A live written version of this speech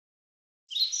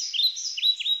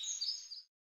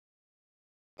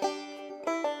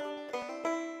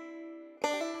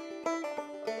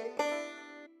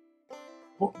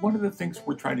One of the things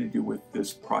we're trying to do with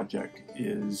this project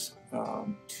is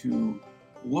to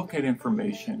look at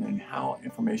information and how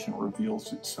information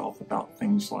reveals itself about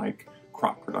things like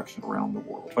crop production around the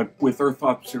world. But with Earth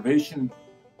observation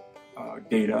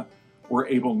data, we're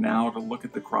able now to look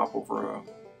at the crop over a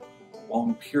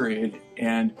long period,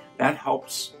 and that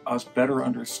helps us better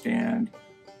understand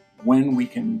when we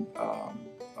can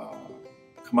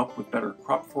come up with better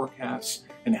crop forecasts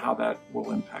and how that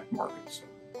will impact markets.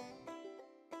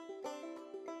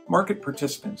 Market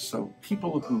participants, so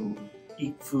people who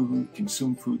eat food,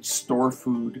 consume food, store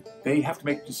food, they have to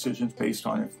make decisions based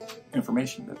on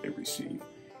information that they receive.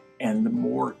 And the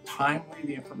more timely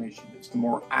the information is, the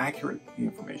more accurate the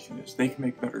information is, they can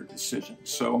make better decisions.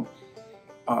 So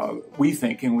we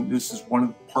think, and this is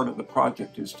part of the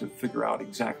project, is to figure out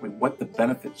exactly what the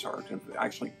benefits are, to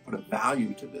actually put a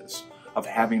value to this, of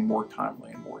having more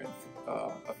timely and more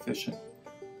efficient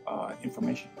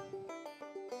information.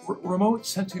 Remote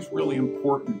sensing is really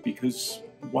important because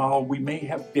while we may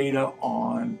have data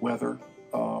on weather,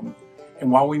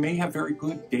 and while we may have very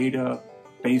good data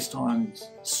based on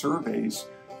surveys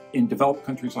in developed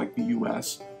countries like the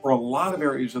US, for a lot of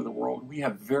areas of the world, we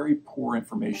have very poor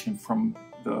information from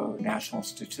the National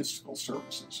Statistical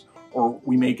Services, or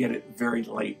we may get it very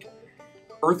late.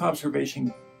 Earth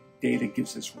observation data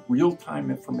gives us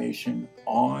real-time information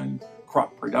on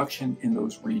crop production in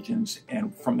those regions,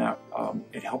 and from that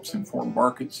it helps inform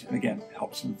markets, and again, it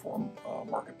helps inform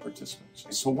market participants.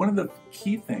 So one of the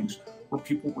key things where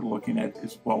people were looking at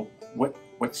is, well,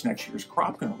 what's next year's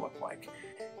crop going to look like?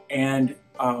 And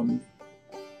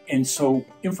so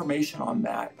information on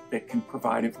that can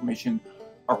provide information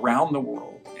around the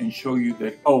world and show you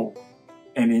that,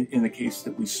 and in the case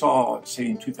that we saw, say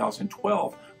in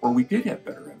 2012, where we did have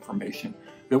better information,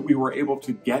 that we were able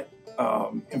to get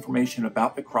information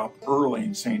about the crop early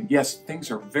and saying, yes, things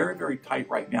are very, very tight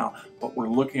right now, but we're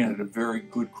looking at a very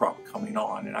good crop coming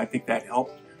on. And I think that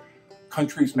helped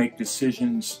countries make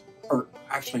decisions, or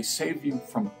actually save you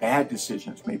from bad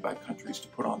decisions made by countries to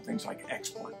put on things like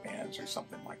export bans or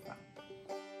something like that.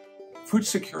 Food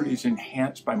security is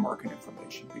enhanced by market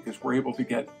information because we're able to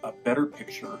get a better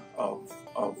picture of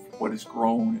what is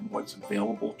grown and what's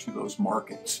available to those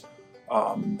markets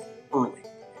early.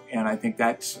 And I think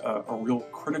that's a real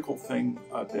critical thing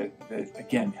that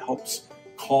again helps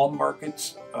calm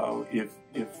markets. If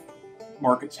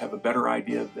markets have a better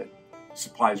idea that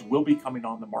supplies will be coming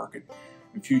on the market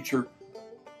in future,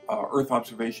 Earth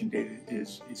observation data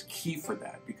is key for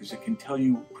that, because it can tell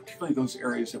you, particularly those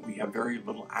areas that we have very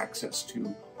little access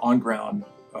to, on-ground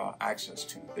access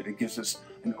to, that it gives us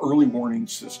an early warning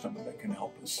system that can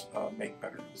help us make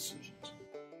better decisions.